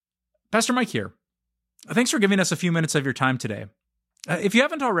Pastor Mike here. Thanks for giving us a few minutes of your time today. If you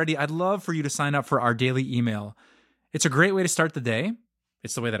haven't already, I'd love for you to sign up for our daily email. It's a great way to start the day.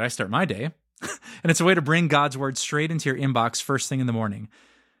 It's the way that I start my day. And it's a way to bring God's word straight into your inbox first thing in the morning.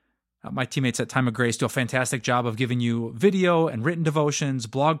 My teammates at Time of Grace do a fantastic job of giving you video and written devotions,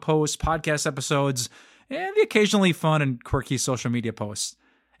 blog posts, podcast episodes, and the occasionally fun and quirky social media posts.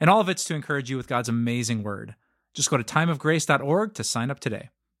 And all of it's to encourage you with God's amazing word. Just go to timeofgrace.org to sign up today.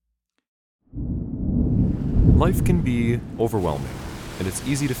 Life can be overwhelming, and it's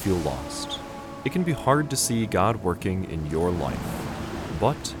easy to feel lost. It can be hard to see God working in your life,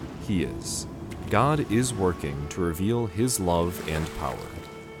 but He is. God is working to reveal His love and power.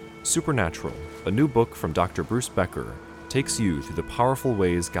 Supernatural, a new book from Dr. Bruce Becker, takes you through the powerful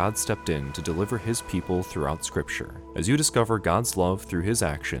ways God stepped in to deliver His people throughout Scripture. As you discover God's love through His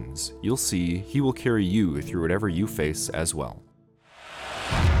actions, you'll see He will carry you through whatever you face as well.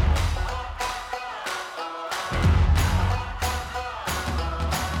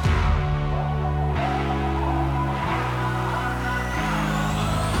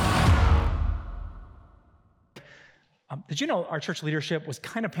 Did you know our church leadership was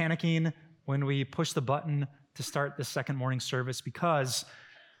kind of panicking when we pushed the button to start this second morning service because,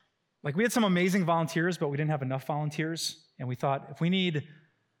 we had some amazing volunteers, but we didn't have enough volunteers. And we thought, if we need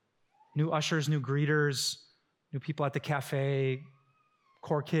new ushers, new greeters, new people at the cafe,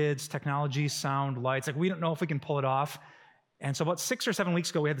 core kids, technology, sound, lights, we don't know if we can pull it off. And so about 6 or 7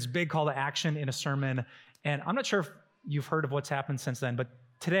 weeks ago, we had this big call to action in a sermon. And I'm not sure if you've heard of what's happened since then, but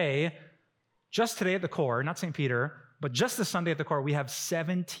just today at the core, not St. Peter, but just this Sunday at the core, we have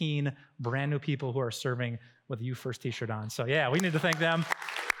 17 brand new people who are serving with a You First t-shirt on. So yeah, we need to thank them.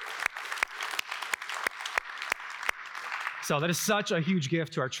 So that is such a huge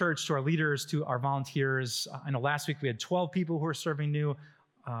gift to our church, to our leaders, to our volunteers. I know last week we had 12 people who are serving new.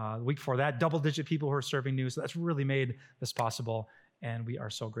 The week before that, double-digit people who are serving new. So that's really made this possible, and we are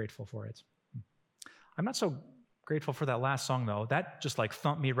so grateful for it. I'm not so grateful for that last song, though. That just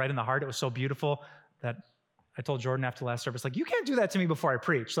thumped me right in the heart. It was so beautiful that I told Jordan after last service, you can't do that to me before I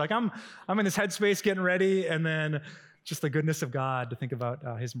preach. I'm in this headspace getting ready, and then just the goodness of God to think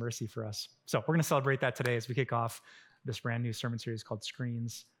about His mercy for us. So we're going to celebrate that today as we kick off this brand new sermon series called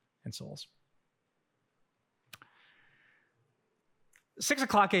Screens and Souls.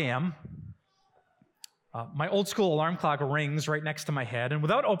 6:00 a.m., my old school alarm clock rings right next to my head, and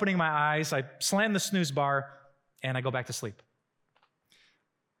without opening my eyes, I slam the snooze bar, and I go back to sleep.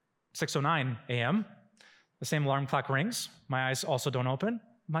 6:09 a.m., the same alarm clock rings. My eyes also don't open.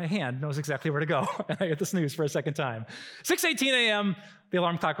 My hand knows exactly where to go, and I hit the snooze for a second time. 6:18 a.m., the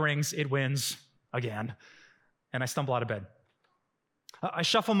alarm clock rings. It wins again, and I stumble out of bed. I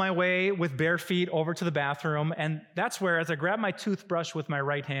shuffle my way with bare feet over to the bathroom, and that's where, as I grab my toothbrush with my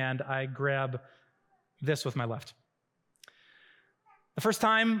right hand, I grab this with my left. The first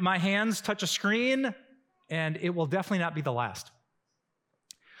time my hands touch a screen, and it will definitely not be the last.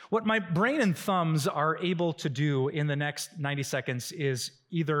 What my brain and thumbs are able to do in the next 90 seconds is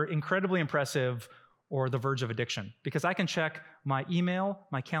either incredibly impressive or the verge of addiction, because I can check my email,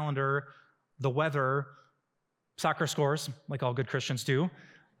 my calendar, the weather, soccer scores, like all good Christians do,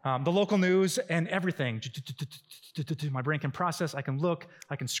 the local news, and everything. My brain can process, I can look,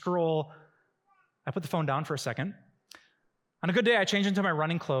 I can scroll. I put the phone down for a second. On a good day, I change into my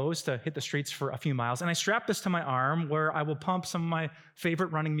running clothes to hit the streets for a few miles, and I strap this to my arm where I will pump some of my favorite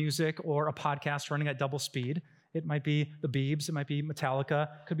running music or a podcast running at double speed. It might be the Biebs, it might be Metallica,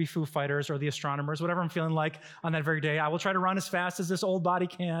 could be Foo Fighters or the Astronomers, whatever I'm feeling like on that very day. I will try to run as fast as this old body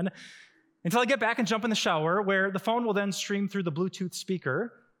can until I get back and jump in the shower, where the phone will then stream through the Bluetooth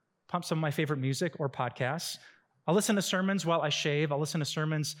speaker, pump some of my favorite music or podcasts. I'll listen to sermons while I shave. I'll listen to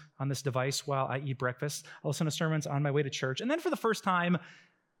sermons on this device while I eat breakfast. I'll listen to sermons on my way to church. And then for the first time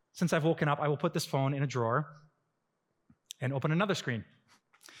since I've woken up, I will put this phone in a drawer and open another screen,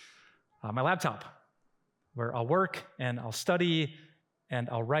 my laptop, where I'll work and I'll study and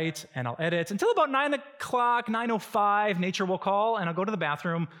I'll write and I'll edit until about 9 o'clock, 9:05, nature will call, and I'll go to the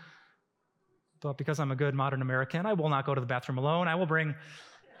bathroom. But because I'm a good modern American, I will not go to the bathroom alone. I will bring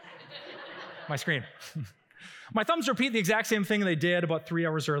my screen. My thumbs repeat the exact same thing they did about 3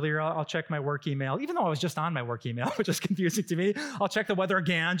 hours earlier. I'll check my work email, even though I was just on my work email, which is confusing to me. I'll check the weather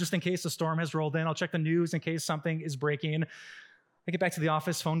again, just in case a storm has rolled in. I'll check the news in case something is breaking. I get back to the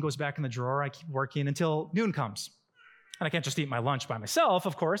office, phone goes back in the drawer. I keep working until noon comes. And I can't just eat my lunch by myself,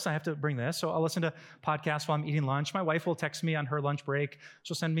 of course. I have to bring this. So I'll listen to podcasts while I'm eating lunch. My wife will text me on her lunch break.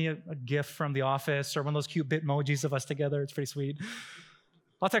 She'll send me a gift from the office or one of those cute Bitmojis of us together. It's pretty sweet.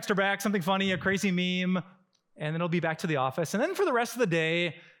 I'll text her back something funny, a crazy meme, and then it'll be back to the office. And then for the rest of the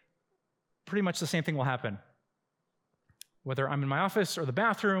day, pretty much the same thing will happen. Whether I'm in my office or the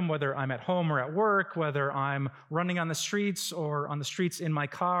bathroom, whether I'm at home or at work, whether I'm running on the streets or on the streets in my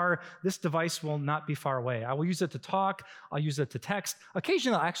car, this device will not be far away. I will use it to talk. I'll use it to text.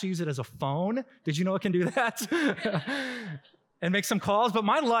 Occasionally, I'll actually use it as a phone. Did you know it can do that? And make some calls. But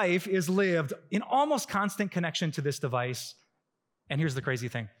my life is lived in almost constant connection to this device. And here's the crazy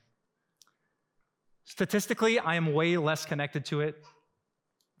thing. Statistically, I am way less connected to it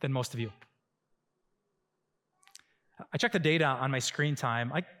than most of you. I check the data on my screen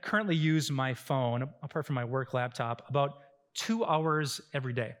time. I currently use my phone, apart from my work laptop, about 2 hours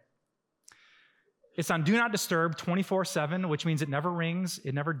every day. It's on Do Not Disturb 24/7, which means it never rings,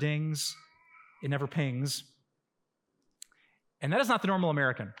 it never dings, it never pings. And that is not the normal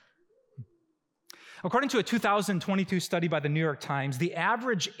American. According to a 2022 study by the New York Times, the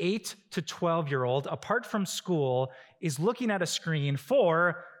average 8 to 12-year-old, apart from school, is looking at a screen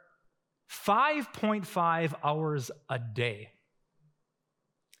for 5.5 hours a day.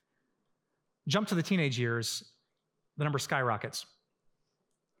 Jump to the teenage years, the number skyrockets.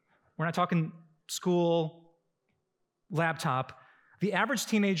 We're not talking school, laptop. The average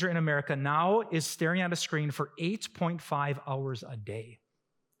teenager in America now is staring at a screen for 8.5 hours a day.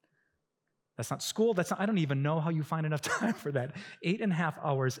 That's not school. I don't even know how you find enough time for that. 8.5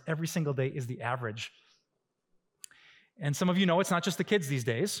 hours every single day is the average. And some of you know it's not just the kids these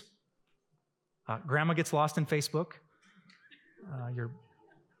days. Grandma gets lost in Facebook. I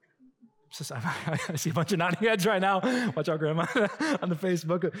see a bunch of nodding heads right now. Watch out, Grandma, on the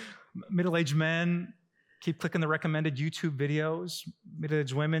Facebook. Middle-aged men keep clicking the recommended YouTube videos.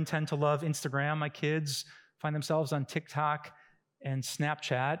 Middle-aged women tend to love Instagram. My kids find themselves on TikTok and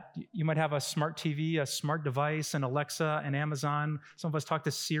Snapchat. You might have a smart TV, a smart device, and Alexa and Amazon. Some of us talk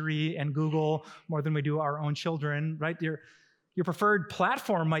to Siri and Google more than we do our own children, right? Your preferred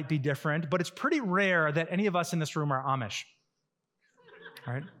platform might be different, but it's pretty rare that any of us in this room are Amish,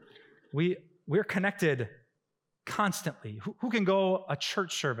 right? We're connected constantly. Who can go a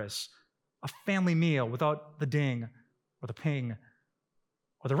church service, a family meal without the ding or the ping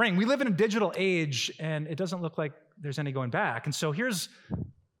or the ring? We live in a digital age, and it doesn't look like there's any going back. And so here's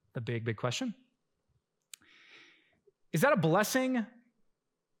the big question. Is that a blessing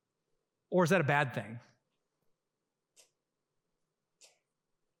or is that a bad thing?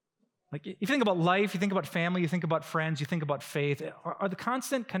 Like, you think about life, you think about family, you think about friends, you think about faith. Are the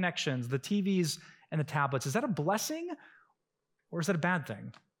constant connections, the TVs and the tablets, is that a blessing or is that a bad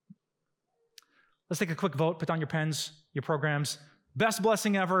thing? Let's take a quick vote. Put down your pens, your programs. Best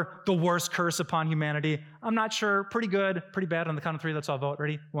blessing ever, the worst curse upon humanity. I'm not sure. Pretty good, pretty bad. On the count of 3, let's all vote.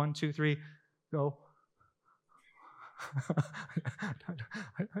 Ready? 1, 2, 3, go.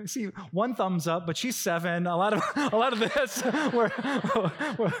 I see one thumbs up, but she's 7. A lot of this,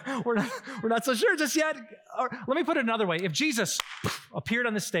 we're not so sure just yet. Or, let me put it another way. If Jesus appeared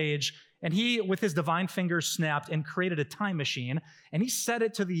on the stage and he, with his divine fingers, snapped and created a time machine, and he set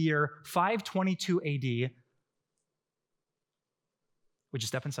it to the year 522 AD, would you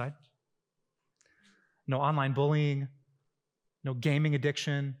step inside? No online bullying, no gaming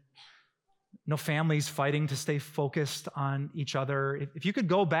addiction, no families fighting to stay focused on each other. If you could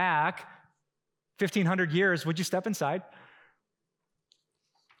go back 1,500 years, would you step inside?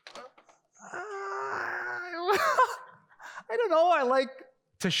 I don't know. I like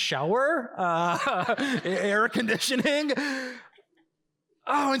to shower, air conditioning.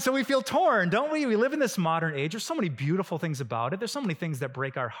 Oh, and so we feel torn, don't we? We live in this modern age. There's so many beautiful things about it. There's so many things that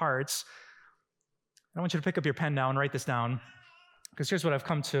break our hearts. I want you to pick up your pen now and write this down, because here's what I've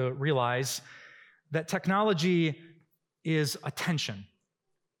come to realize, that technology is attention.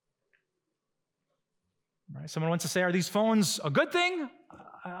 Right? Someone wants to say, are these phones a good thing?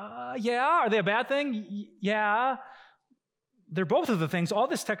 Yeah. Are they a bad thing? Yeah. They're both of the things. All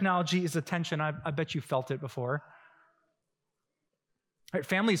this technology is attention. I bet you felt it before. Right?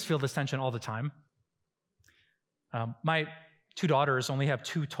 Families feel this tension all the time. My 2 daughters only have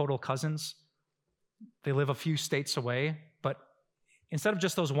 2 total cousins. They live a few states away, but instead of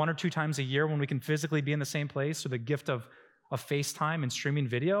just those 1 or 2 times a year when we can physically be in the same place, or the gift of FaceTime and streaming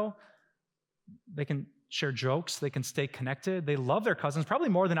video, they can share jokes, they can stay connected. They love their cousins, probably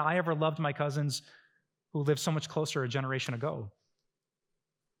more than I ever loved my cousins who lived so much closer a generation ago.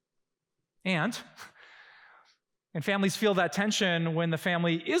 And families feel that tension when the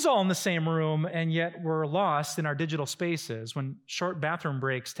family is all in the same room and yet we're lost in our digital spaces, when short bathroom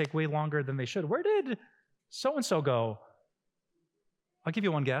breaks take way longer than they should. Where did so-and-so go? I'll give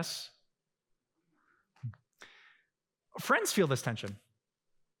you one guess. Friends feel this tension.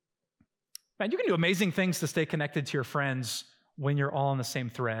 Man, you can do amazing things to stay connected to your friends when you're all on the same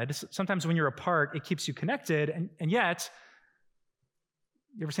thread. Sometimes when you're apart, it keeps you connected, and yet,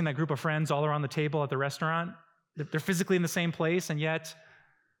 you ever seen that group of friends all around the table at the restaurant? They're physically in the same place, and yet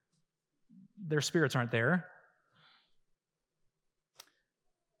their spirits aren't there.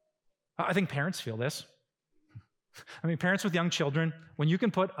 I think parents feel this. I mean, parents with young children, when you can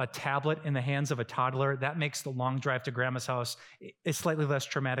put a tablet in the hands of a toddler, that makes the long drive to grandma's house a slightly less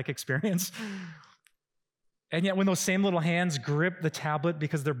traumatic experience. And yet when those same little hands grip the tablet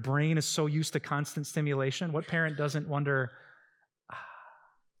because their brain is so used to constant stimulation, what parent doesn't wonder?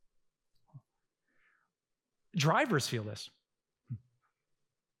 Drivers feel this.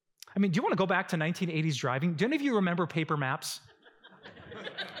 I mean, do you want to go back to 1980s driving? Do any of you remember paper maps?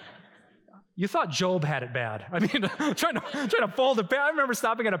 You thought Job had it bad. I mean, trying to fold it back. I remember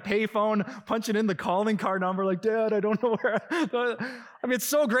stopping at a payphone, punching in the calling card number, like, Dad, I don't know where. I mean, it's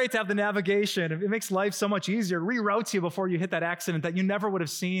so great to have the navigation. It makes life so much easier. It reroutes you before you hit that accident that you never would have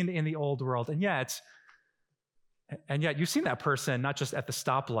seen in the old world. And yet, you've seen that person, not just at the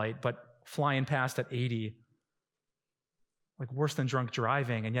stoplight, but flying past at 80, like worse than drunk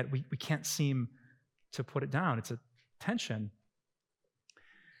driving, and yet we can't seem to put it down. It's a tension.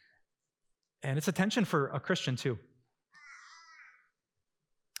 And it's a tension for a Christian too.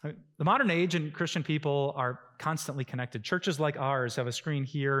 I mean, the modern age and Christian people are constantly connected. Churches like ours have a screen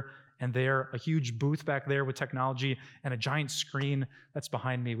here and there, a huge booth back there with technology, and a giant screen that's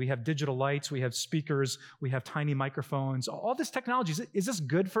behind me. We have digital lights, we have speakers, we have tiny microphones. All this technology, is this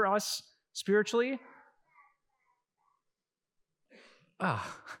good for us spiritually?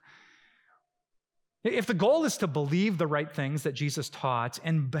 If the goal is to believe the right things that Jesus taught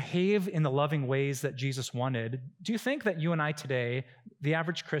and behave in the loving ways that Jesus wanted, do you think that you and I today, the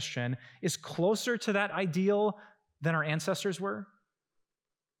average Christian, is closer to that ideal than our ancestors were?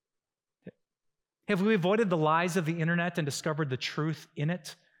 Have we avoided the lies of the internet and discovered the truth in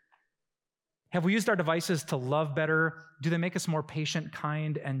it? Have we used our devices to love better? Do they make us more patient,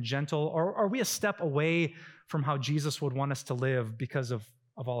 kind, and gentle? Or are we a step away from how Jesus would want us to live because of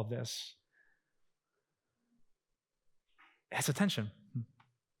all of this? It's a tension.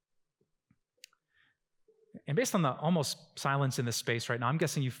 And based on the almost silence in this space right now, I'm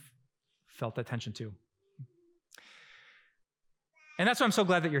guessing you've felt that tension too. And that's why I'm so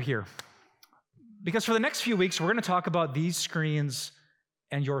glad that you're here. Because for the next few weeks, we're going to talk about these screens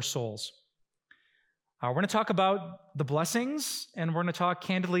and your souls. We're going to talk about the blessings, and we're going to talk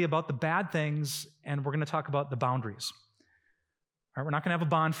candidly about the bad things, and we're going to talk about the boundaries. All right, we're not going to have a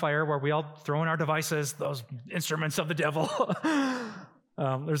bonfire where we all throw in our devices, those instruments of the devil.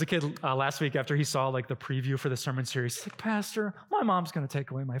 There's a kid last week after he saw like the preview for the sermon series. He's like, Pastor, my mom's going to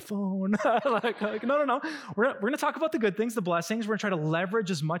take away my phone. like, no. We're going to talk about the good things, the blessings. We're going to try to leverage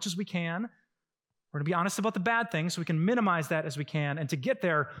as much as we can. We're going to be honest about the bad things so we can minimize that as we can. And to get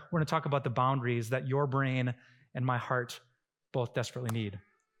there, we're going to talk about the boundaries that your brain and my heart both desperately need.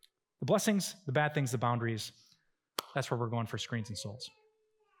 The blessings, the bad things, the boundaries. That's where we're going for Screens and Souls.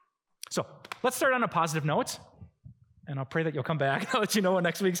 So let's start on a positive note, and I'll pray that you'll come back. I'll let you know what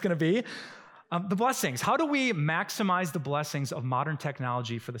next week's going to be. The blessings. How do we maximize the blessings of modern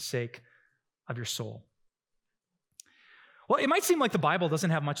technology for the sake of your soul? Well, it might seem like the Bible doesn't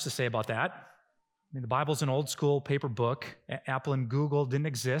have much to say about that. I mean, the Bible's an old school paper book. Apple and Google didn't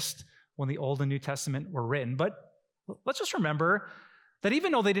exist when the Old and New Testament were written. But let's just remember that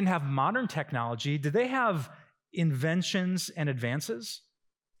even though they didn't have modern technology, did they have inventions and advances?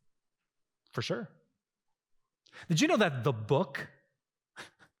 For sure. Did you know that the book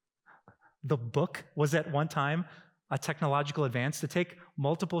was at one time a technological advance to take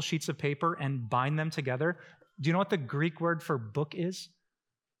multiple sheets of paper and bind them together? Do you know what the Greek word for book is?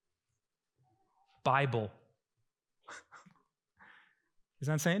 Bible. Is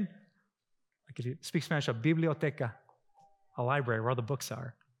that insane? Like if you speak Spanish, a biblioteca, a library where all the books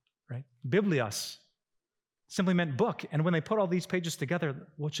are, right? Biblios simply meant book. And when they put all these pages together,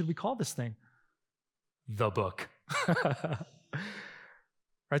 what should we call this thing? The book.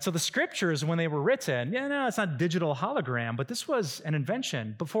 Right? So the scriptures, when they were written, it's not digital hologram, but this was an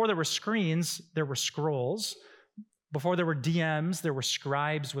invention. Before there were screens, there were scrolls. Before there were DMs, there were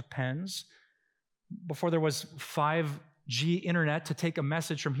scribes with pens. Before there was 5G internet to take a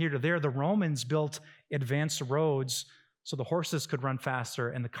message from here to there, the Romans built advanced roads so the horses could run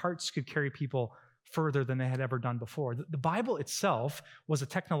faster and the carts could carry people further than they had ever done before. The Bible itself was a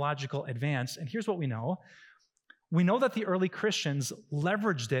technological advance, and here's what we know. We know that the early Christians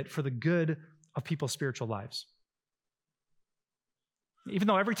leveraged it for the good of people's spiritual lives. Even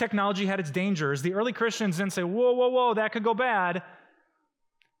though every technology had its dangers, the early Christians didn't say, whoa, that could go bad.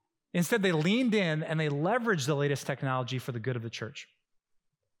 Instead, they leaned in and they leveraged the latest technology for the good of the church.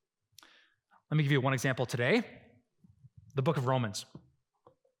 Let me give you one example today, the book of Romans.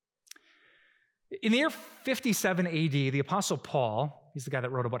 In the year 57 AD, the Apostle Paul, he's the guy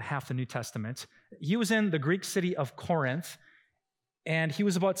that wrote about half the New Testament, he was in the Greek city of Corinth, and he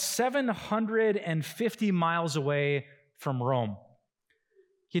was about 750 miles away from Rome.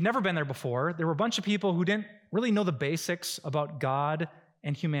 He'd never been there before. There were a bunch of people who didn't really know the basics about God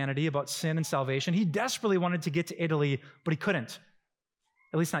and humanity, about sin and salvation. He desperately wanted to get to Italy, but he couldn't,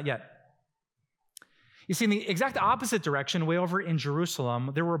 at least not yet. You see, in the exact opposite direction, way over in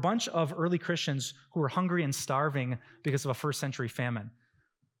Jerusalem, there were a bunch of early Christians who were hungry and starving because of a first century famine.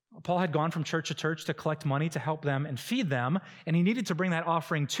 Paul had gone from church to church to collect money to help them and feed them, and he needed to bring that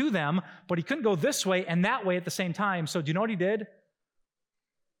offering to them, but he couldn't go this way and that way at the same time. So do you know what he did?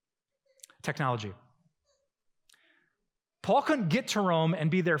 Technology. Paul couldn't get to Rome and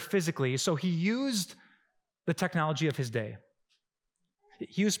be there physically, so he used the technology of his day.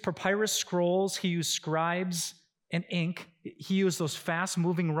 He used papyrus scrolls, he used scribes and ink, he used those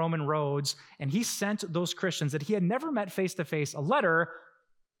fast-moving Roman roads, and he sent those Christians that he had never met face-to-face a letter,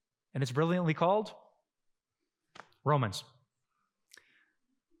 and it's brilliantly called Romans.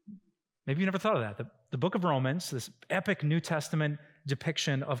 Maybe you never thought of that. The book of Romans, this epic New Testament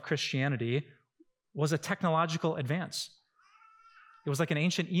depiction of Christianity, was a technological advance. It was like an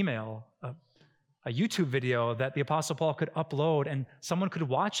ancient email, a YouTube video that the Apostle Paul could upload and someone could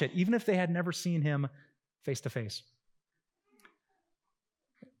watch it, even if they had never seen him face to face.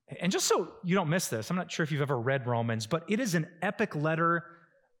 And just so you don't miss this, I'm not sure if you've ever read Romans, but it is an epic letter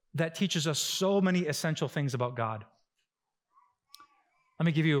that teaches us so many essential things about God. Let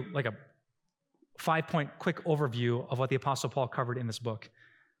me give you like a 5-point quick overview of what the Apostle Paul covered in this book.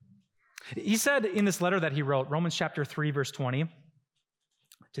 He said in this letter that he wrote, Romans chapter 3, verse 20,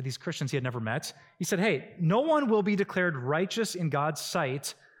 to these Christians he had never met, he said, hey, no one will be declared righteous in God's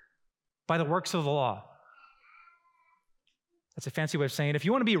sight by the works of the law. That's a fancy way of saying if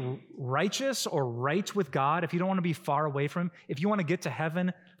you want to be righteous or right with God, if you don't want to be far away from him, if you want to get to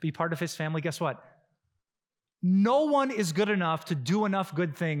heaven, be part of his family, guess what? No one is good enough to do enough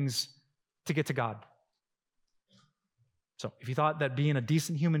good things to get to God. So if you thought that being a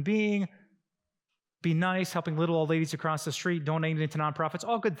decent human being, be nice, helping little old ladies across the street, donating to nonprofits,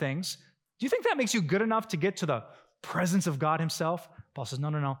 all good things, do you think that makes you good enough to get to the presence of God himself? Paul says,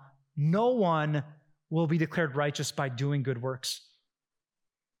 no. No one will be declared righteous by doing good works.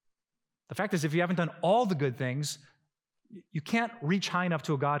 The fact is, if you haven't done all the good things, you can't reach high enough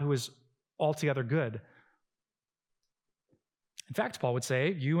to a God who is altogether good. In fact, Paul would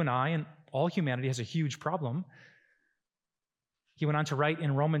say, you and I and all humanity has a huge problem. He went on to write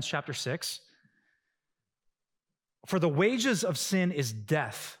in Romans chapter 6, for the wages of sin is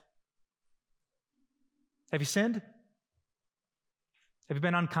death. Have you sinned? Have you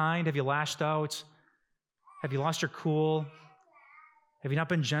been unkind? Have you lashed out? Have you lost your cool? Have you not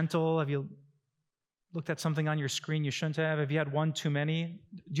been gentle? Have you looked at something on your screen you shouldn't have? Have you had one too many?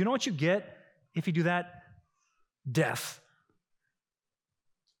 Do you know what you get if you do that? Death.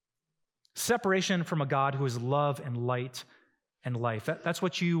 Separation from a God who is love and light and life. That's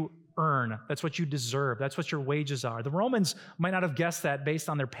what you earn. That's what you deserve. That's what your wages are. The Romans might not have guessed that based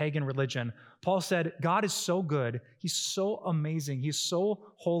on their pagan religion. Paul said, God is so good. He's so amazing. He's so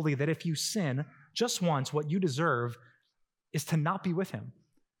holy that if you sin just once, what you deserve is to not be with him.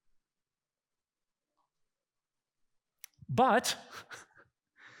 But,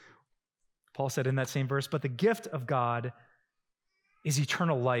 Paul said in that same verse, but the gift of God is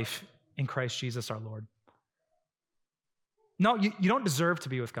eternal life in Christ Jesus our Lord. No, you don't deserve to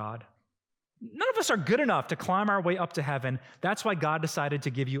be with God. None of us are good enough to climb our way up to heaven. That's why God decided to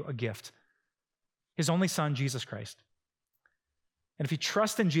give you a gift, his only son, Jesus Christ. And if you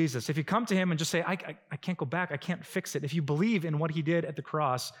trust in Jesus, if you come to him and just say, I can't go back, I can't fix it. If you believe in what he did at the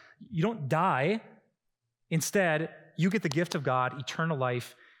cross, you don't die. Instead, you get the gift of God, eternal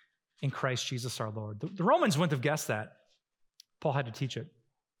life in Christ Jesus our Lord. The Romans wouldn't have guessed that. Paul had to teach it.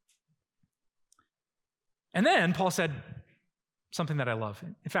 And then Paul said something that I love.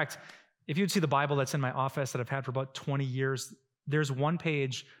 In fact, if you'd see the Bible that's in my office that I've had for about 20 years, there's one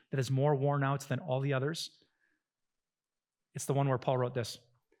page that is more worn out than all the others. It's the one where Paul wrote this.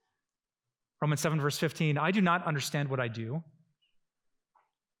 Romans 7, verse 15, I do not understand what I do.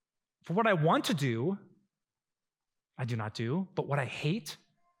 For what I want to do, I do not do, but what I hate,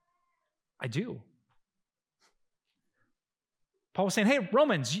 I do. Paul was saying, hey,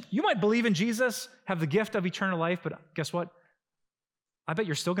 Romans, you might believe in Jesus, have the gift of eternal life, but guess what? I bet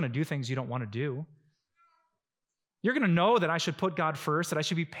you're still going to do things you don't want to do. You're going to know that I should put God first, that I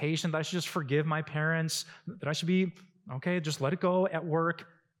should be patient, that I should just forgive my parents, that I should be, okay, just let it go at work.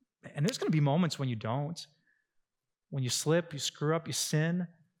 And there's going to be moments when you don't. When you slip, you screw up, you sin.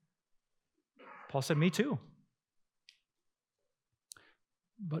 Paul said, me too.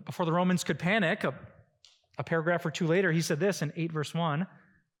 But before the Romans could panic, a paragraph or two later, he said this in 8 verse 1,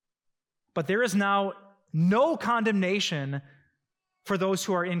 but there is now no condemnation for those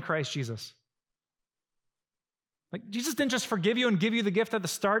who are in Christ Jesus. Like, Jesus didn't just forgive you and give you the gift at the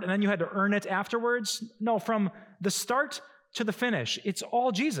start and then you had to earn it afterwards. No, from the start to the finish, it's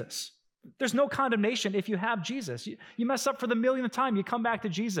all Jesus. There's no condemnation if you have Jesus. You mess up for the millionth time, you come back to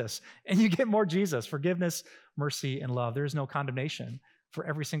Jesus and you get more Jesus, forgiveness, mercy, and love. There is no condemnation for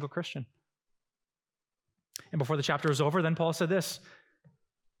every single Christian. And before the chapter was over, then Paul said this,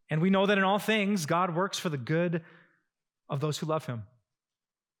 and we know that in all things, God works for the good of those who love him.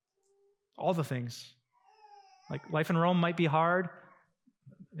 All the things. Like life in Rome might be hard.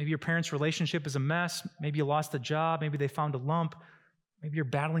 Maybe your parents' relationship is a mess. Maybe you lost a job. Maybe they found a lump. Maybe you're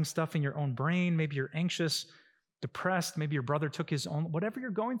battling stuff in your own brain. Maybe you're anxious, depressed. Maybe your brother took his own, whatever you're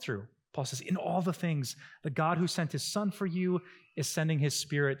going through. Paul says, in all the things, the God who sent his son for you is sending his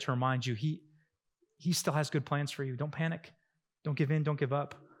Spirit to remind you he still has good plans for you. Don't panic. Don't give in. Don't give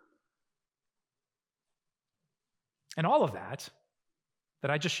up. And all of that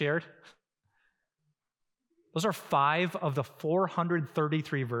I just shared, those are 5 of the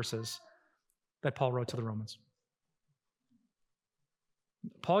 433 verses that Paul wrote to the Romans.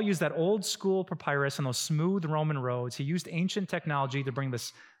 Paul used that old school papyrus and those smooth Roman roads. He used ancient technology to bring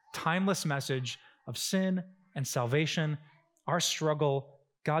this timeless message of sin and salvation, our struggle,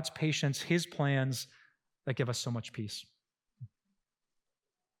 God's patience, his plans that give us so much peace.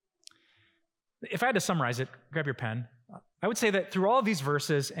 If I had to summarize it, grab your pen. I would say that through all of these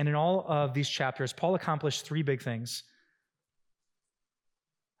verses and in all of these chapters, Paul accomplished 3 big things.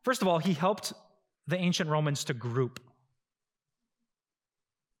 First of all, he helped the ancient Romans to group.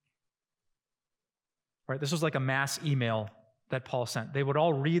 Right? This was like a mass email that Paul sent. They would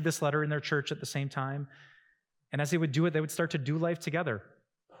all read this letter in their church at the same time. And as they would do it, they would start to do life together.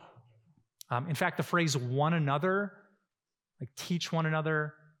 In fact, the phrase one another, like teach one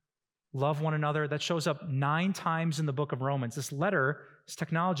another, love one another, that shows up 9 times in the book of Romans. This letter, this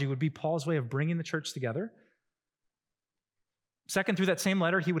technology would be Paul's way of bringing the church together. Second, through that same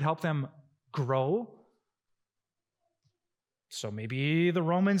letter, he would help them grow. So maybe the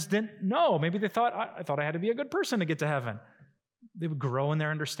Romans didn't know. Maybe they thought, I thought I had to be a good person to get to heaven. They would grow in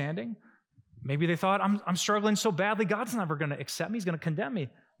their understanding. Maybe they thought, I'm struggling so badly, God's never going to accept me. He's going to condemn me.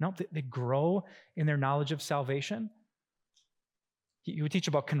 No, they grow in their knowledge of salvation. He would teach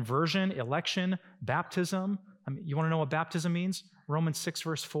about conversion, election, baptism. I mean, you want to know what baptism means? Romans 6,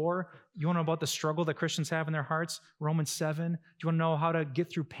 verse 4. You want to know about the struggle that Christians have in their hearts? Romans 7. Do you want to know how to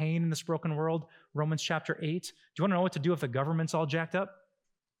get through pain in this broken world? Romans chapter 8. Do you want to know what to do if the government's all jacked up?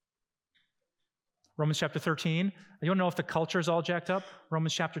 Romans chapter 13. You want to know if the culture is all jacked up?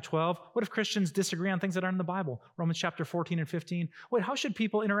 Romans chapter 12. What if Christians disagree on things that aren't in the Bible? Romans chapter 14 and 15. Wait, how should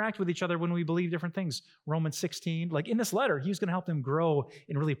people interact with each other when we believe different things? Romans 16. Like in this letter, he was going to help them grow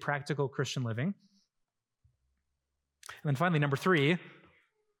in really practical Christian living. And then finally, number 3,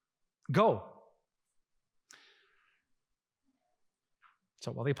 go.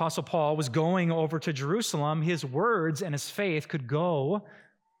 So while the Apostle Paul was going over to Jerusalem, his words and his faith could go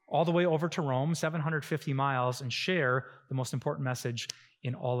all the way over to Rome, 750 miles, and share the most important message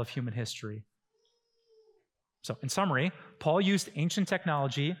in all of human history. So in summary, Paul used ancient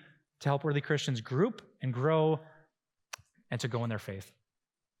technology to help early Christians group and grow and to go in their faith.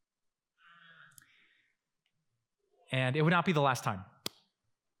 And it would not be the last time.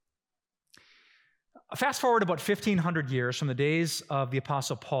 Fast forward about 1,500 years from the days of the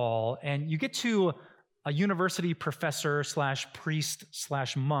Apostle Paul, and you get to a university professor / priest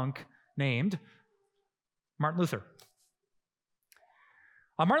 / monk named Martin Luther.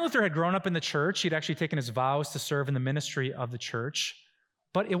 Martin Luther had grown up in the church. He'd actually taken his vows to serve in the ministry of the church.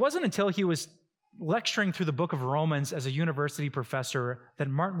 But it wasn't until he was lecturing through the book of Romans as a university professor that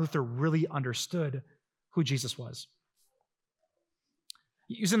Martin Luther really understood who Jesus was.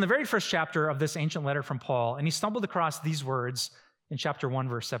 He was in the very first chapter of this ancient letter from Paul, and he stumbled across these words in chapter 1,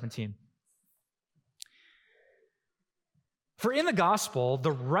 verse 17. For in the gospel,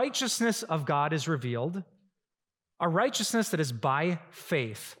 the righteousness of God is revealed, a righteousness that is by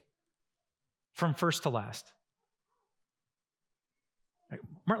faith from first to last.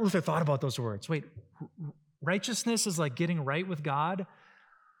 Martin Luther thought about those words. Wait, righteousness is like getting right with God,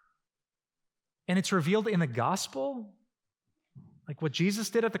 and it's revealed in the gospel? Like what Jesus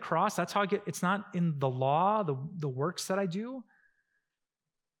did at the cross, that's how I get, it's not in the law, the works that I do.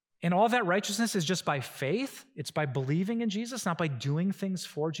 And all that righteousness is just by faith. It's by believing in Jesus, not by doing things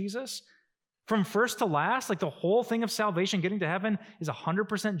for Jesus. From first to last, like the whole thing of salvation, getting to heaven, is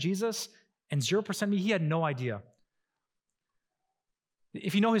 100% Jesus and 0% me. He had no idea.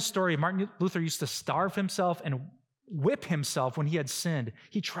 If you know his story, Martin Luther used to starve himself and whip himself when he had sinned.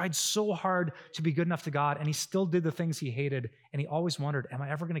 He tried so hard to be good enough to God, and he still did the things he hated, and he always wondered, am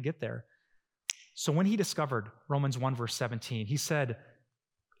I ever going to get there? So when he discovered Romans 1, verse 17, he said,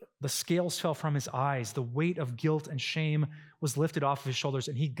 the scales fell from his eyes, the weight of guilt and shame was lifted off of his shoulders,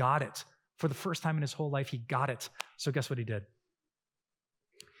 and he got it. For the first time in his whole life, he got it. So guess what he did?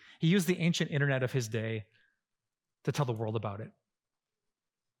 He used the ancient internet of his day to tell the world about it.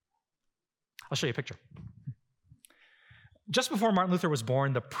 I'll show you a picture. Just before Martin Luther was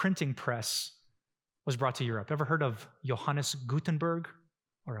born, the printing press was brought to Europe. Ever heard of Johannes Gutenberg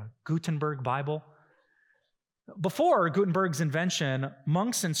or a Gutenberg Bible? Before Gutenberg's invention,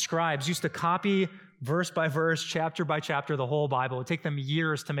 monks and scribes used to copy verse by verse, chapter by chapter, the whole Bible. It would take them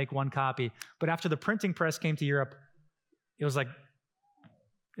years to make one copy. But after the printing press came to Europe, it was like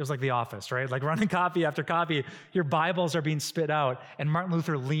The Office, right? Like running copy after copy, your Bibles are being spit out. And Martin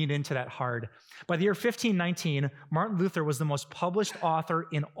Luther leaned into that hard. By the year 1519, Martin Luther was the most published author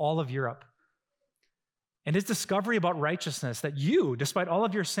in all of Europe. And his discovery about righteousness, that you, despite all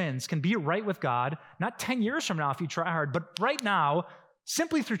of your sins, can be right with God, not 10 years from now if you try hard, but right now,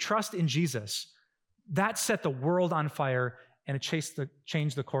 simply through trust in Jesus, that set the world on fire, and it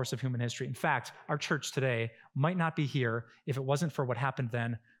changed the course of human history. In fact, our church today might not be here if it wasn't for what happened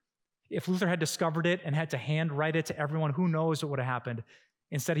then. If Luther had discovered it and had to handwrite it to everyone, who knows what would have happened.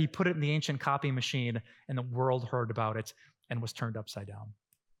 Instead, he put it in the ancient copy machine, and the world heard about it and was turned upside down.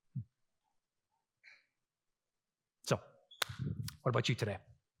 So, what about you today?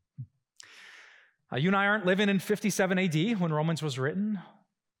 You and I aren't living in 57 AD when Romans was written,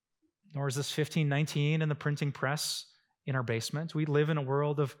 nor is this 1519 in the printing press in our basement. We live in a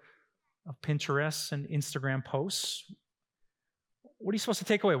world of Pinterest and Instagram posts. What are you supposed to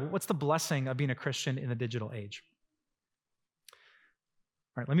take away? What's the blessing of being a Christian in the digital age?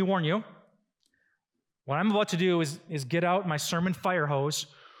 All right, let me warn you. What I'm about to do is get out my sermon fire hose.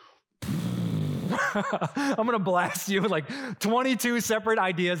 I'm going to blast you with like 22 separate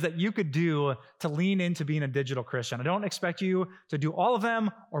ideas that you could do to lean into being a digital Christian. I don't expect you to do all of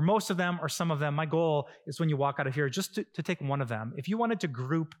them or most of them or some of them. My goal is when you walk out of here just to take one of them. If you wanted to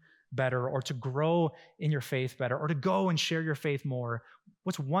group better or to grow in your faith better or to go and share your faith more,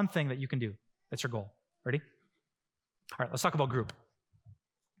 what's one thing that you can do? That's your goal. Ready? All right, let's talk about group.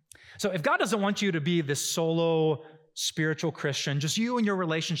 So if God doesn't want you to be this solo spiritual Christian, just you and your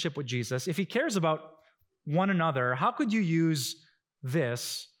relationship with Jesus, if he cares about one another, how could you use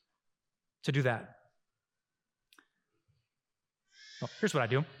this to do that? Well, here's what I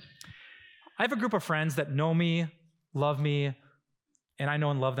do. I have a group of friends that know me, love me, and I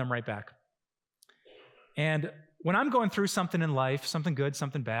know and love them right back. And when I'm going through something in life, something good,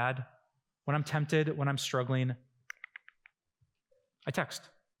 something bad, when I'm tempted, when I'm struggling, I text.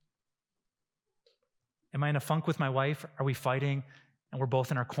 Am I in a funk with my wife? Are we fighting and we're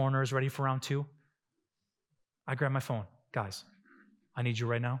both in our corners ready for round 2? I grab my phone. Guys, I need you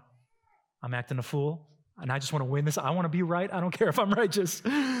right now. I'm acting a fool and I just want to win this. I want to be right. I don't care if I'm righteous.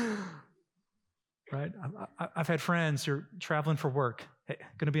 Right? I've had friends who are traveling for work, hey,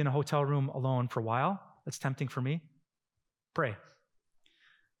 going to be in a hotel room alone for a while. That's tempting for me. Pray.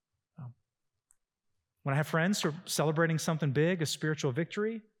 When I have friends who are celebrating something big, a spiritual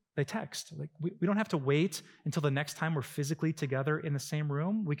victory, they text. Like we don't have to wait until the next time we're physically together in the same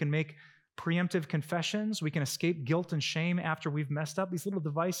room. We can make preemptive confessions. We can escape guilt and shame after we've messed up. These little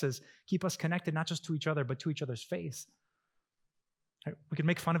devices keep us connected not just to each other, but to each other's faith. Right? We can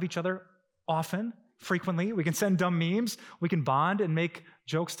make fun of each other often, frequently. We can send dumb memes. We can bond and make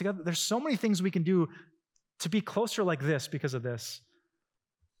jokes together. There's so many things we can do to be closer like this because of this.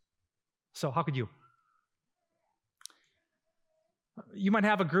 So how could you? You might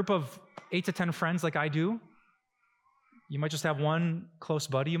have a group of 8 to 10 friends like I do. You might just have one close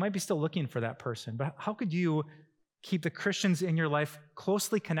buddy. You might be still looking for that person. But how could you keep the Christians in your life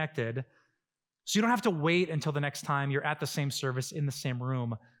closely connected so you don't have to wait until the next time you're at the same service in the same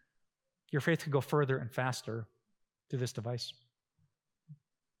room? Your faith could go further and faster through this device.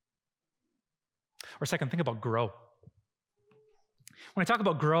 Or second, think about grow. When I talk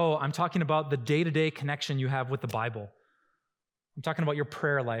about grow, I'm talking about the day-to-day connection you have with the Bible. I'm talking about your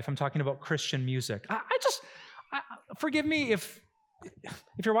prayer life. I'm talking about Christian music. Forgive me if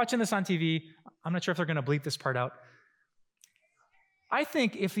you're watching this on TV, I'm not sure if they're going to bleep this part out. I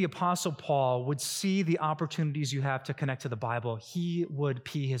think if the Apostle Paul would see the opportunities you have to connect to the Bible, he would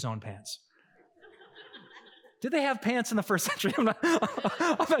pee his own pants. Did they have pants in the first century? I'm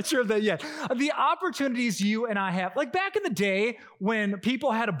not sure of that yet. The opportunities you and I have, like back in the day when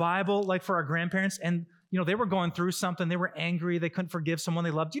people had a Bible, like for our grandparents, and they were going through something, they were angry, they couldn't forgive someone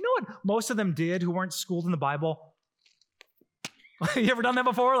they loved. Do you know what most of them did who weren't schooled in the Bible? You ever done that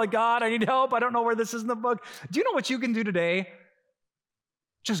before? Like, God, I need help. I don't know where this is in the book. Do you know what you can do today?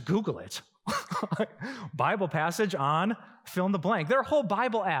 Just Google it. Bible passage on fill in the blank. There are whole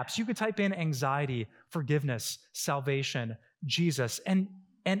Bible apps. You could type in anxiety, forgiveness, salvation, Jesus, and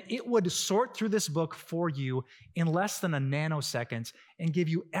it would sort through this book for you in less than a nanosecond and give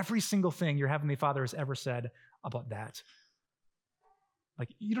you every single thing your Heavenly Father has ever said about that. Like,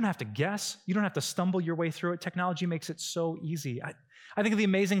 you don't have to guess. You don't have to stumble your way through it. Technology makes it so easy. I think of the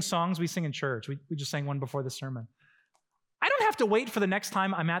amazing songs we sing in church. We just sang one before the sermon. I don't have to wait for the next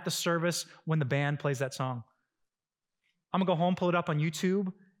time I'm at the service when the band plays that song. I'm going to go home, pull it up on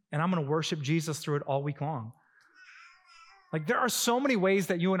YouTube, and I'm going to worship Jesus through it all week long. Like, there are so many ways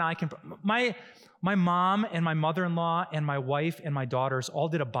that you and I can... My mom and my mother-in-law and my wife and my daughters all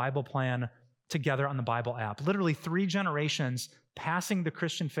did a Bible plan together on the Bible app. Literally 3 generations passing the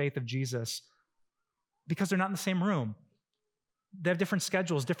Christian faith of Jesus because they're not in the same room. They have different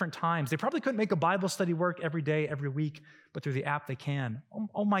schedules, different times. They probably couldn't make a Bible study work every day, every week, but through the app they can.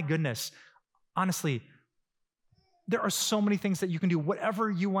 Oh my goodness. Honestly, there are so many things that you can do, whatever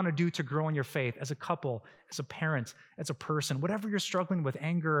you want to do to grow in your faith as a couple, as a parent, as a person, whatever you're struggling with,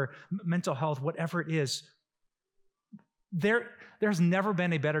 anger, mental health, whatever it is. There's never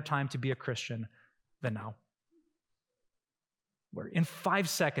been a better time to be a Christian than now. Where in 5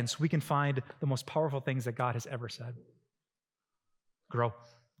 seconds, we can find the most powerful things that God has ever said. Grow.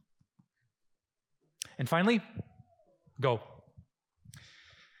 And finally, go.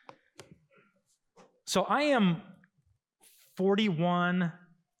 So I am 41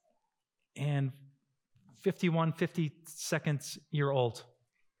 and 50 seconds year old.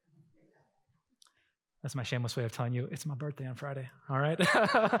 That's my shameless way of telling you it's my birthday on Friday, all right?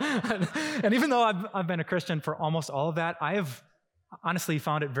 And even though I've been a Christian for almost all of that, I have honestly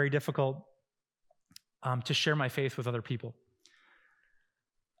found it very difficult to share my faith with other people.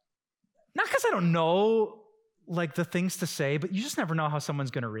 Not because I don't know like the things to say, but you just never know how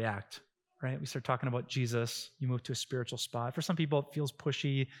someone's going to react, right? We start talking about Jesus, you move to a spiritual spot. For some people, it feels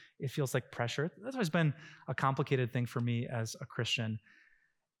pushy, it feels like pressure. That's always been a complicated thing for me as a Christian.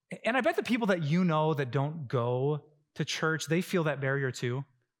 And I bet the people that you know that don't go to church, they feel that barrier too.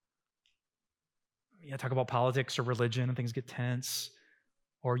 You talk about politics or religion and things get tense.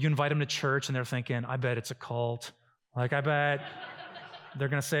 Or you invite them to church and they're thinking, I bet it's a cult. Like, I bet they're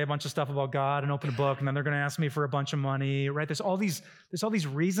going to say a bunch of stuff about God and open a book, and then they're going to ask me for a bunch of money, right? There's all these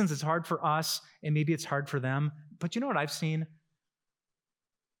reasons it's hard for us, and maybe it's hard for them. But you know what I've seen?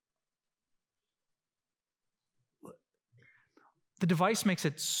 The device makes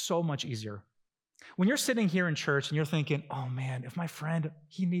it so much easier. When you're sitting here in church and you're thinking, oh man, if my friend,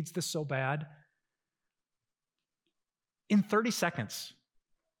 he needs this so bad, in 30 seconds,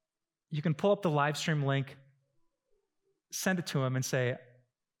 you can pull up the live stream link, send it to him and say,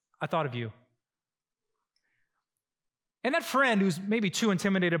 I thought of you. And that friend who's maybe too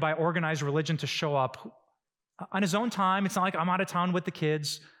intimidated by organized religion to show up, on his own time, it's not like I'm out of town with the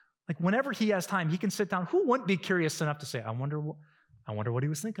kids. Like whenever he has time, he can sit down. Who wouldn't be curious enough to say, I wonder what he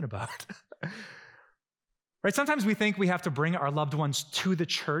was thinking about? Right? Sometimes we think we have to bring our loved ones to the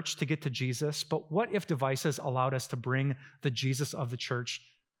church to get to Jesus, but what if devices allowed us to bring the Jesus of the church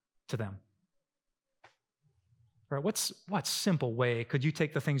to them? Right? What simple way could you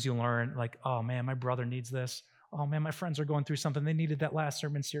take the things you learn, like, oh man, my brother needs this. Oh man, my friends are going through something. They needed that last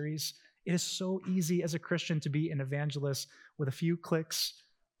sermon series. It is so easy as a Christian to be an evangelist with a few clicks.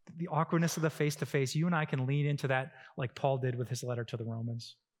 The awkwardness of the face-to-face, you and I can lean into that like Paul did with his letter to the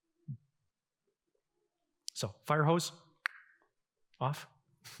Romans. So, fire hose, off.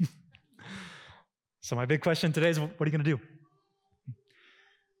 So my big question today is, what are you going to do?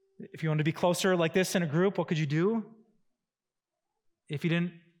 If you want to be closer like this in a group, what could you do? If you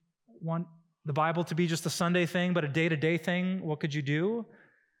didn't want the Bible to be just a Sunday thing, but a day-to-day thing, what could you do?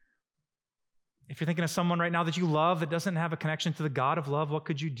 If you're thinking of someone right now that you love that doesn't have a connection to the God of love, what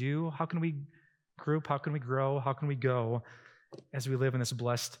could you do? How can we group? How can we grow? How can we go as we live in this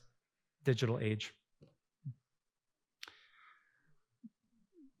blessed digital age?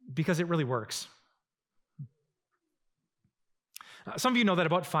 Because it really works. Some of you know that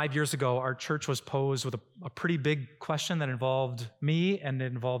about 5 years ago, our church was posed with a pretty big question that involved me, and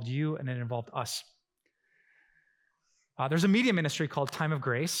it involved you, and it involved us. There's a media ministry called Time of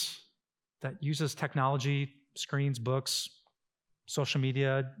Grace that uses technology, screens, books, social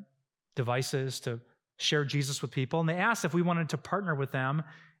media, devices to share Jesus with people. And they asked if we wanted to partner with them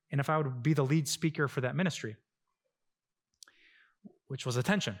and if I would be the lead speaker for that ministry, which was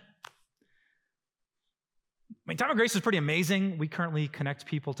attention. Time of Grace is pretty amazing. We currently connect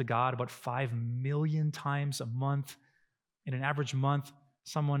people to God about 5 million times a month. In an average month,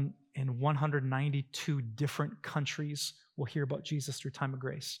 someone in 192 different countries will hear about Jesus through Time of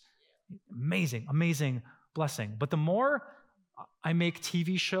Grace. Amazing, amazing blessing. But the more I make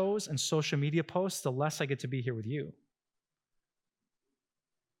TV shows and social media posts, the less I get to be here with you.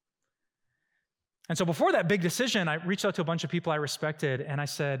 And so before that big decision, I reached out to a bunch of people I respected, and I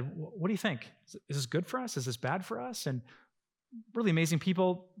said, what do you think? Is this good for us? Is this bad for us? And really amazing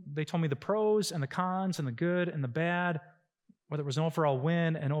people, they told me the pros and the cons and the good and the bad, whether it was an overall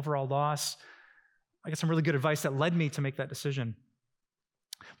win, an overall loss. I got some really good advice that led me to make that decision.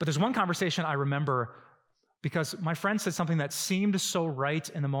 But there's one conversation I remember because my friend said something that seemed so right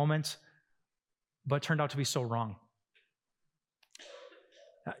in the moment, but turned out to be so wrong.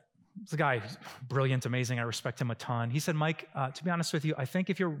 This guy, brilliant, amazing. I respect him a ton. He said, Mike, to be honest with you, I think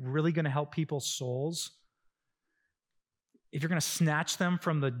if you're really going to help people's souls, if you're going to snatch them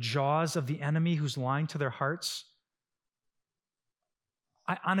from the jaws of the enemy who's lying to their hearts,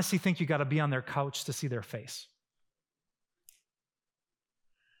 I honestly think you got to be on their couch to see their face.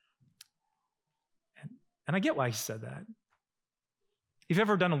 And I get why he said that. If you've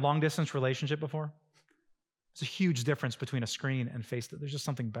ever done a long-distance relationship before, there's a huge difference between a screen and face. There's just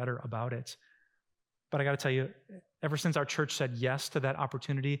something better about it. But I got to tell you, ever since our church said yes to that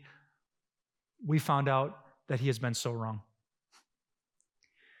opportunity, we found out that he has been so wrong.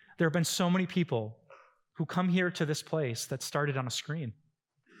 There have been so many people who come here to this place that started on a screen.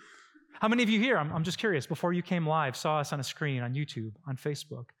 How many of you here, I'm just curious, before you came live, saw us on a screen, on YouTube, on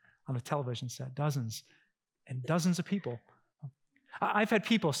Facebook, on a television set? Dozens and dozens of people. I've had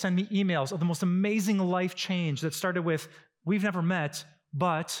people send me emails of the most amazing life change that started with, we've never met,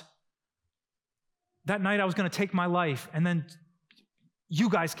 but that night I was going to take my life, and then you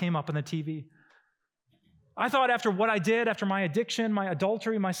guys came up on the TV. I thought after what I did, after my addiction, my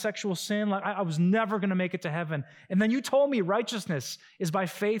adultery, my sexual sin, like I was never going to make it to heaven. And then you told me righteousness is by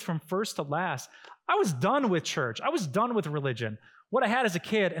faith from first to last. I was done with church. I was done with religion. What I had as a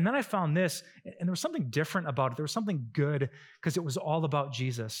kid, and then I found this, and there was something different about it. There was something good because it was all about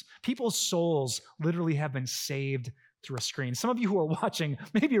Jesus. People's souls literally have been saved through a screen. Some of you who are watching,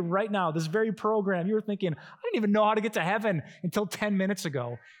 maybe right now, this very program, you were thinking, I didn't even know how to get to heaven until 10 minutes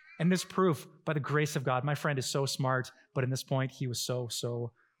ago. And this proof, by the grace of God, my friend is so smart, but in this point, he was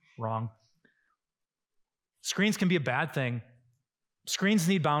so wrong. Screens can be a bad thing. Screens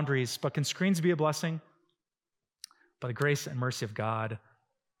need boundaries, but can screens be a blessing? By the grace and mercy of God,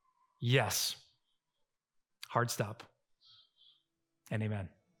 yes. Hard stop. And amen.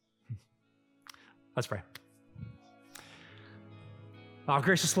 Let's pray.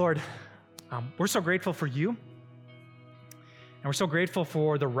 Gracious Lord, we're so grateful for you, and we're so grateful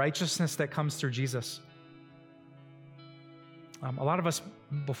for the righteousness that comes through Jesus. A lot of us,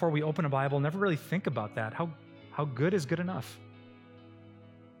 before we open a Bible, never really think about that. How good is good enough?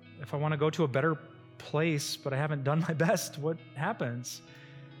 If I want to go to a better place, but I haven't done my best, what happens?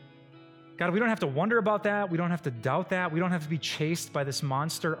 God, we don't have to wonder about that. We don't have to doubt that. We don't have to be chased by this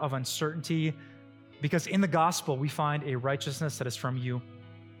monster of uncertainty, because in the gospel, we find a righteousness that is from you.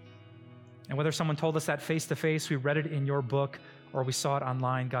 And whether someone told us that face to face, we read it in your book, or we saw it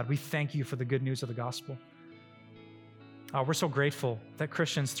online, God, we thank you for the good news of the gospel. We're so grateful that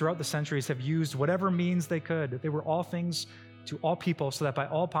Christians throughout the centuries have used whatever means they could. They were all things to all people, so that by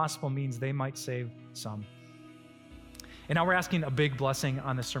all possible means they might save some. And now we're asking a big blessing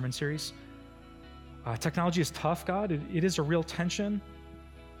on this sermon series. Technology is tough, God. It is a real tension.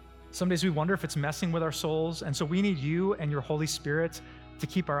 Some days we wonder if it's messing with our souls, and so we need you and your Holy Spirit to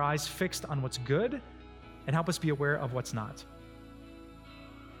keep our eyes fixed on what's good and help us be aware of what's not.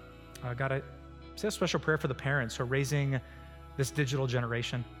 God, I say a special prayer for the parents who are raising this digital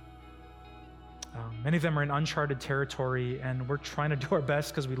generation. Many of them are in uncharted territory, and we're trying to do our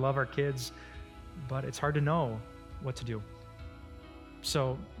best because we love our kids, but it's hard to know what to do.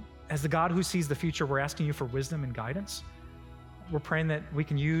 So, as the God who sees the future, we're asking you for wisdom and guidance. We're praying that we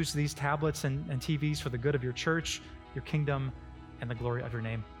can use these tablets and TVs for the good of your church, your kingdom, and the glory of your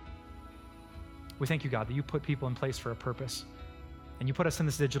name. We thank you, God, that you put people in place for a purpose, and you put us in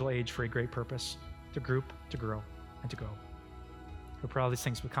this digital age for a great purpose, to group, to grow, and to go. We pray all these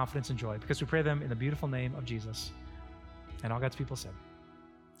things with confidence and joy because we pray them in the beautiful name of Jesus. And all God's people said,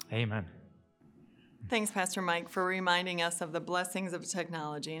 amen. Thanks, Pastor Mike, for reminding us of the blessings of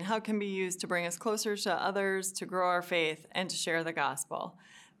technology and how it can be used to bring us closer to others, to grow our faith, and to share the gospel.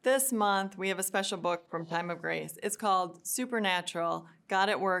 This month, we have a special book from Time of Grace. It's called Supernatural, God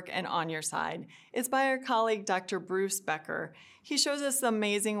at Work and On Your Side. It's by our colleague, Dr. Bruce Becker. He shows us the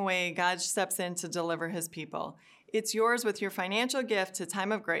amazing way God steps in to deliver his people. It's yours with your financial gift to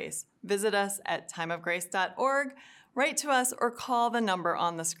Time of Grace. Visit us at timeofgrace.org, write to us, or call the number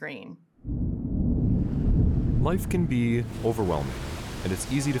on the screen. Life can be overwhelming, and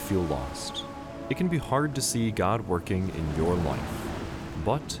it's easy to feel lost. It can be hard to see God working in your life,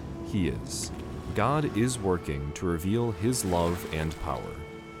 but He is. God is working to reveal His love and power.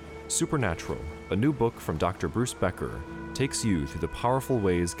 Supernatural, a new book from Dr. Bruce Becker, takes you through the powerful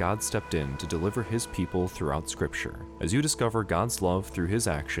ways God stepped in to deliver His people throughout Scripture. As you discover God's love through His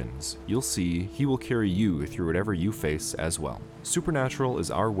actions, you'll see He will carry you through whatever you face as well. Supernatural is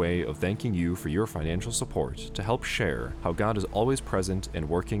our way of thanking you for your financial support to help share how God is always present and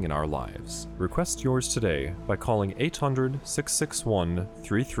working in our lives. Request yours today by calling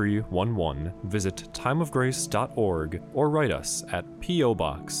 800-661-3311, visit timeofgrace.org, or write us at P.O.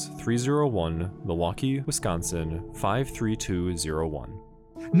 Box 301, Milwaukee, Wisconsin 53201.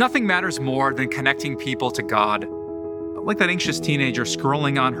 Nothing matters more than connecting people to God. Like that anxious teenager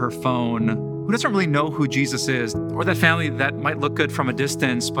scrolling on her phone who doesn't really know who Jesus is, or that family that might look good from a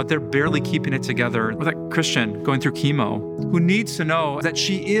distance, but they're barely keeping it together, or that Christian going through chemo who needs to know that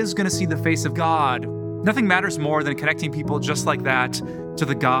she is going to see the face of God. Nothing matters more than connecting people just like that to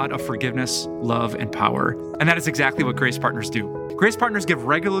the God of forgiveness, love, and power. And that is exactly what Grace Partners do. Grace Partners give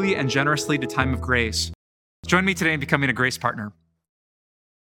regularly and generously to Time of Grace. Join me today in becoming a Grace Partner.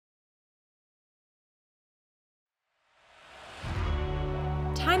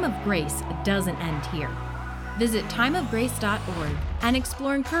 Time of Grace doesn't end here. Visit timeofgrace.org and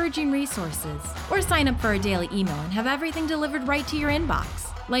explore encouraging resources, or sign up for a daily email and have everything delivered right to your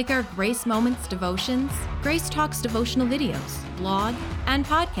inbox, like our Grace Moments devotions, Grace Talks devotional videos, blog, and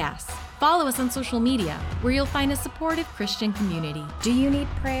podcasts. Follow us on social media, where you'll find a supportive Christian community. Do you need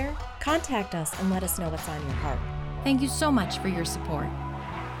prayer? Contact us and let us know what's on your heart. Thank you so much for your support.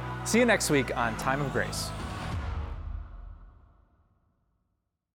 See you next week on Time of Grace.